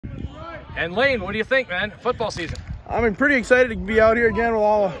And Layne, what do you think, man? Football season. I'm pretty excited to be out here again with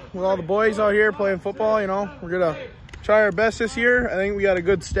all the boys out here playing football. You know, we're gonna try our best this year. I think we got a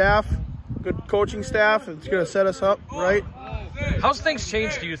good staff, good coaching staff. It's gonna set us up right. How's things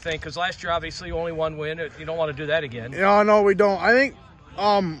changed, do you think? Because last year, obviously, only one win. You don't want to do that again. No, we don't. I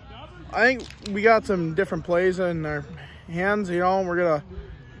think we got some different plays in our hands. You know, we're gonna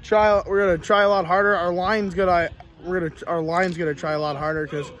try a lot harder. Our line's gonna try a lot harder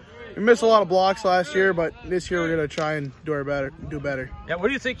because we missed a lot of blocks last year, but this year we're gonna try and do better. Yeah, what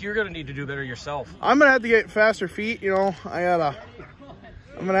do you think you're gonna need to do better yourself? I'm gonna have to get faster feet. You know, I'm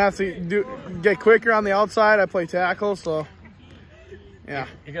gonna have to get quicker on the outside. I play tackle, so yeah.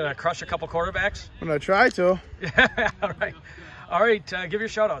 You're gonna crush a couple quarterbacks? I'm gonna try to. Yeah, all right. Give your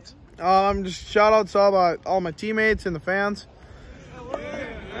shout outs. Just shout outs to all my teammates and the fans.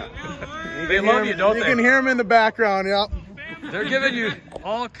 They love you, don't they? You can hear them in the background. Yep. They're giving you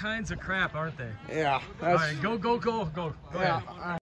all kinds of crap, aren't they? Yeah. All right, go. Go ahead.